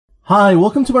Hi,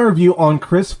 welcome to my review on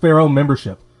Chris Farrell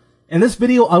membership. In this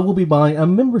video, I will be buying a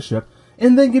membership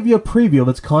and then give you a preview of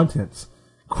its contents.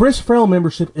 Chris Farrell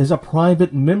membership is a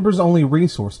private, members-only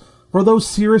resource for those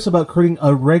serious about creating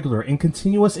a regular and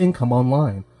continuous income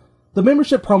online. The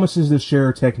membership promises to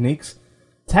share techniques,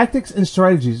 tactics, and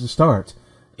strategies to start,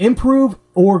 improve,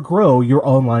 or grow your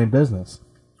online business.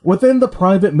 Within the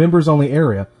private members-only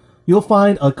area, you'll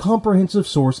find a comprehensive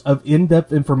source of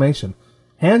in-depth information,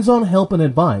 hands-on help and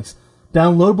advice,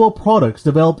 downloadable products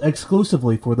developed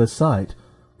exclusively for this site,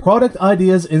 product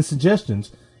ideas and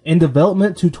suggestions, and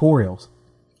development tutorials.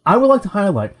 I would like to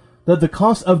highlight that the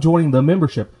cost of joining the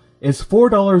membership is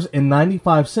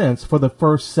 $4.95 for the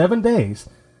first 7 days.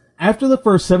 After the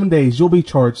first 7 days, you'll be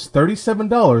charged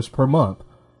 $37 per month.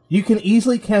 You can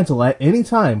easily cancel at any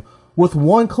time with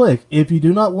one click if you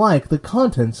do not like the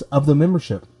contents of the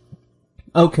membership.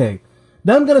 Okay,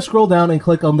 now I'm going to scroll down and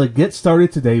click on the Get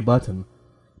Started Today button.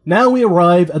 Now we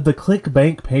arrive at the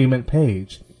ClickBank payment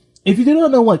page. If you do not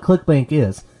know what ClickBank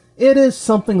is, it is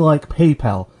something like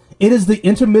PayPal. It is the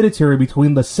intermediary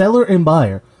between the seller and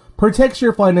buyer, protects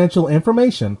your financial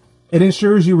information, and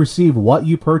ensures you receive what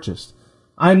you purchased.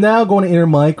 I'm now going to enter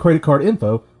my credit card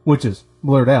info, which is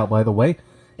blurred out by the way,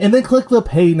 and then click the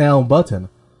Pay Now button.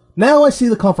 Now I see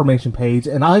the confirmation page,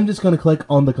 and I'm just going to click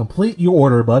on the Complete Your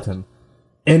Order button.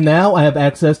 And now I have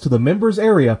access to the members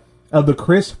area of the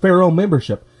Chris Farrell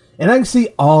membership, and I can see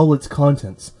all its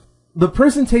contents. The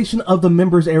presentation of the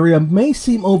members area may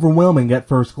seem overwhelming at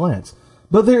first glance,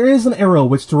 but there is an arrow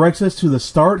which directs us to the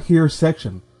Start Here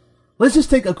section. Let's just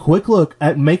take a quick look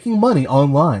at making money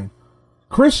online.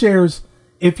 Chris shares,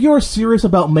 if you're serious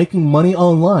about making money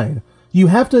online, you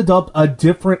have to adopt a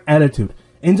different attitude,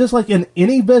 and just like in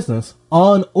any business,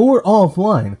 on or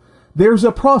offline, there's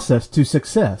a process to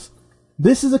success.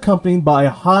 This is accompanied by a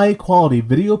high-quality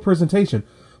video presentation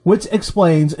which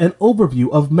explains an overview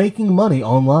of making money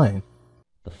online.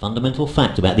 The fundamental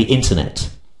fact about the internet,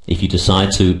 if you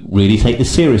decide to really take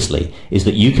this seriously, is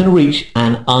that you can reach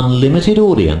an unlimited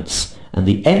audience and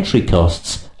the entry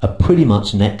costs are pretty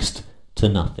much next to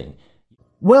nothing.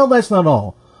 Well, that's not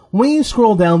all. When you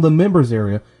scroll down the members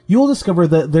area, you'll discover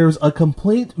that there's a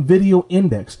complete video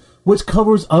index which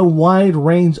covers a wide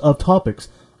range of topics,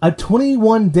 a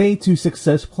 21-day to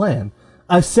success plan,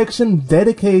 a section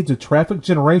dedicated to traffic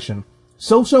generation,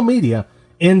 social media,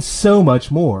 and so much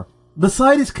more. The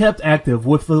site is kept active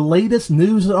with the latest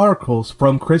news and articles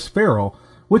from Chris Farrell,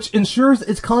 which ensures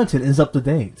its content is up to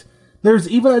date. There's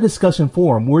even a discussion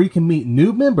forum where you can meet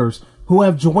new members who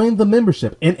have joined the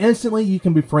membership, and instantly you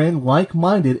can befriend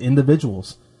like-minded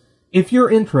individuals. If you're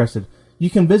interested, you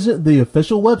can visit the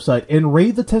official website and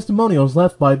read the testimonials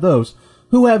left by those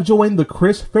who have joined the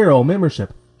Chris Farrell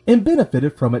membership and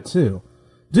benefited from it too.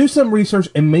 Do some research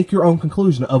and make your own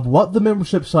conclusion of what the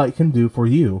membership site can do for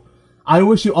you. I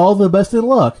wish you all the best in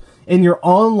luck in your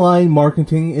online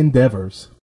marketing endeavors.